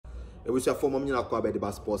It was a former Muna Quabe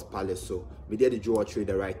the Sports Palace, so we did the draw trade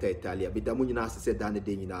the right Italia. But the Munina said down the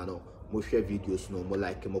day, you know, more share videos, no more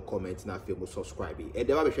like, more comments, and I feel more subscribe. And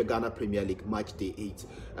there was a Ghana Premier League match day 8.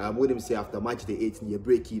 What him say after match day 8, you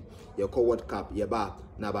break it, your World Cup, your bar,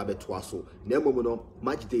 na babe twaso. No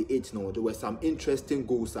match day 8, no, there were some interesting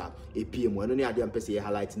goals at a PM. When only I didn't say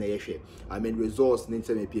highlights in the I mean, results,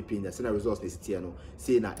 Ninja PP, the Senate results this year, no,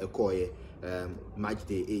 say na a coy. Match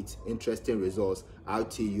day 8, interesting results.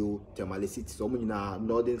 RTU, Tamale City, some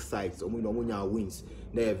northern sides, some wins.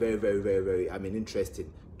 They're very, I mean,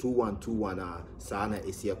 interesting. 2-1, 2-1. Sana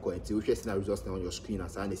is here. Which is the results now on your screen.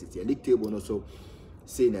 As Sana City, league table also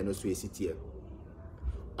saying and also a city.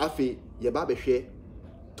 Afi, your baby share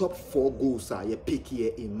top 4 goals are your pick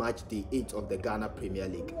here in match day 8 of the Ghana Premier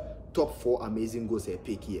League. Top 4 amazing goals are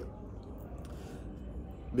pick here.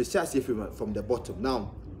 Mr. Say from the bottom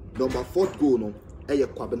now. Number 4th goal no,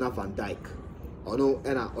 Kwabena Van Dijk. Ono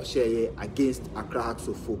ena Osheye against Accra Hearts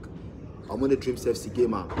of Folk. I'm on the Dreams FC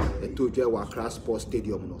game. I told you Accra Sports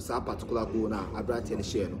Stadium. No, that particular goal now, Abrante and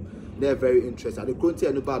Share. No, they're very interesting. The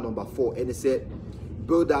current number 4, and they said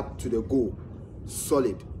build up to the goal,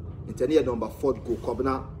 solid. Internet number 4th goal,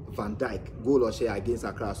 Kwabena Van Dijk goal Osheye against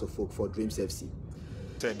Accra Hearts of Folk for Dreams FC.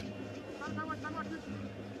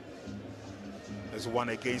 There's 1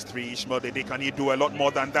 against 3. Ishmael Dede, can he do a lot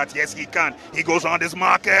more than that? Yes, he can. He goes on his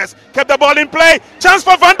markers. Kept the ball in play. Chance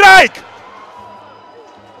for Van Dijk.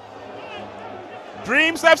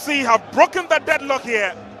 Dreams FC have broken the deadlock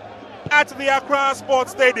here at the Accra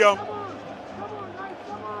Sports Stadium.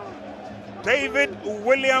 David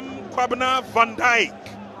William Kwabena Van Dijk.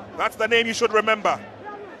 That's the name you should remember.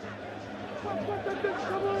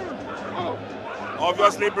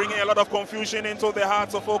 Obviously bringing a lot of confusion into the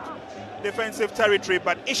Hearts of Oak defensive territory,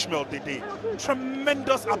 but Ishmael Dede,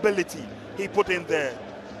 tremendous ability he put in there.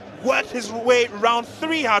 Worked his way around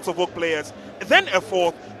 3 Hearts of Oak players, then a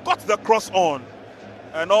 4th, got the cross on,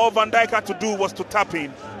 and all Van Dijk had to do was to tap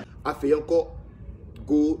in. Afeyanko,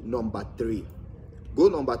 goal number 3.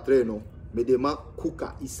 Goal number 3 no, Medema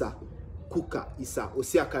Kuka Isa,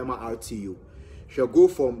 Osiakaima RTU. She'll go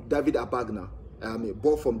from David Abagna,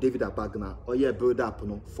 ball from David Abagna, or yeah, build up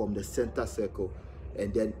no, from the center circle,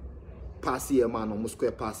 and then pass here man or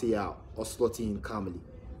square pass here or slot in calmly.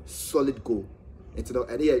 Solid goal. Into the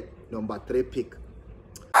area number 3 pick. So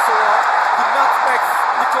the nutmeg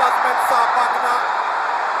Nicholas Mensah Bagna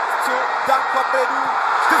to Danko Bedu.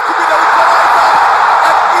 This could be the equalizer.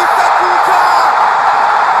 And Issa Kuka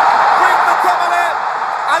brings the Tamale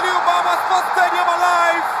Aliu Mama Sports Stadium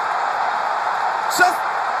alive. Just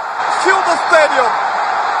fill the stadium.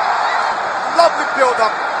 Lovely build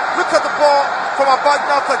up. Look at the ball from a back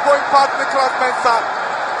now to going past Nicholas Mensah.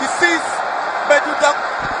 He sees Bedu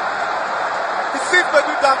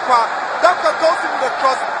Dankwa. Dankwa goes in with a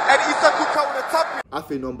cross and Issa Kuka with a tap.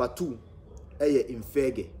 After number 2,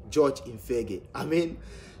 Mfegue, George Mfegue. I mean,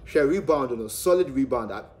 she rebound on a solid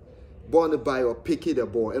rebound. Born by or picking the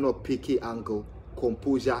ball and or picking angle,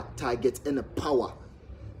 composure, target, and a power.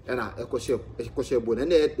 And a question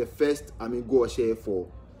and then the first go share for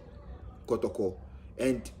Kotoko.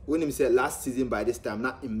 And when him said last season by this time,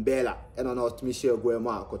 not in Bella, and on not Michelle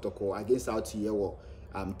Guema Kotoko against out here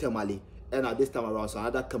Temali, and at this time around so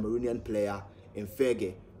another Cameroonian player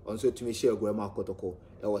Mfegue, also to Michelle Guema Kotoko,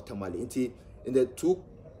 or Temali. In the 2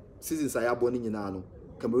 seasons I have born in Yanano,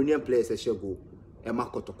 Cameroonian players a go Emma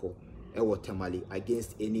Kotoko, or Temali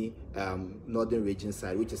against any northern region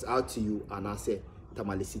side, which is out to you and I say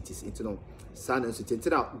Tamale cities into no San and City.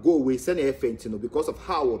 Go away, send a faint, because of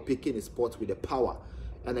how we're picking a spot with the power.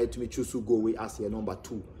 And I to me choose to go away as your number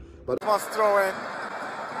 2. But must throw in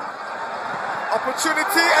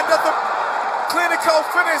opportunity and there's a clinical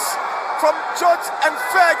finish from George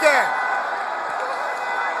Mfegue.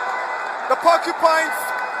 The Porcupines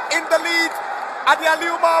in the lead at the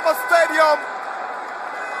Aliu Mama Stadium.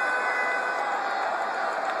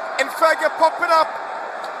 Mfegue popping up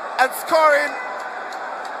and scoring.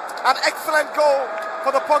 An excellent goal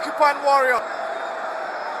for the Porcupine Warrior.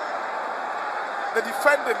 The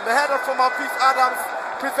defending, the header from Hafiz Adams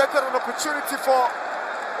presented an opportunity for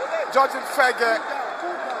George Mfegue,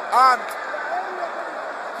 and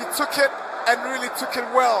he took it and really took it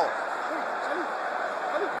well.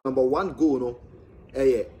 Number 1 goal, no,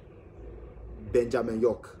 Benjamin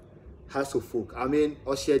Yorke, House of Folk. I mean,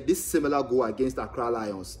 or shared this similar goal against Accra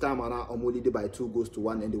Lions. Time only did by 2 goals to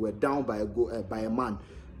 1, and they were down by a goal by a man.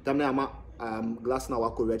 Glass now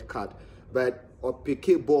a red card, but or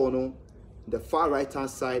PK ball no, the far right hand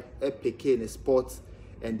side, a PK in a spot,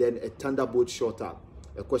 and then a thunderbolt shorter.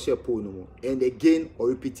 a question pool and again or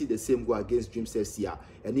repeated the same goal against Dreams FC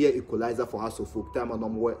and here equalizer for House of Folk time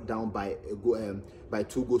and we're down by by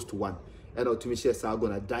 2-1 and to me share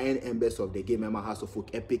gonna dying embers of the game Emma House of Folk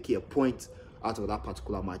epic a point out of that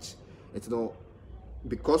particular match. It's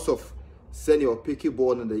because of sending your picky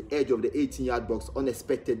ball on the edge of the 18-yard box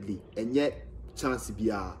unexpectedly and yet chance be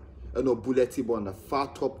a bullet ball on the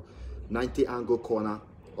far top 90 angle corner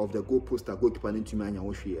of the goal post that goalkeeper into me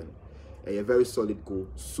and a very solid goal,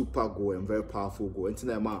 super goal and very powerful goal. And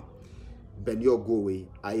tonight, Ben your goal way,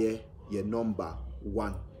 your number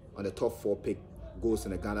 1 on the top 4 pick goals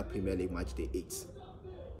in the Ghana Premier League match day 8.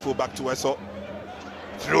 Full back to Eso.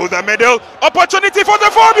 Through the middle, opportunity for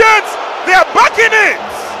the Fabians. They are back in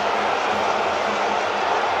it.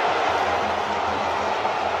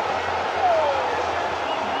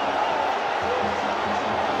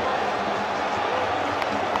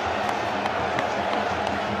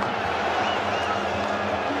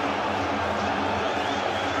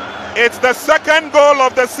 It's the second goal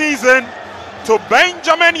of the season to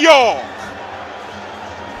Benjamin Yorke.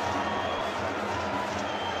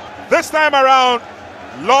 This time around,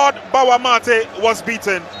 Lord Bawamate was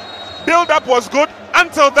beaten. Build-up was good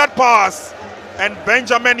until that pass, and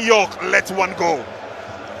Benjamin Yorke let one go.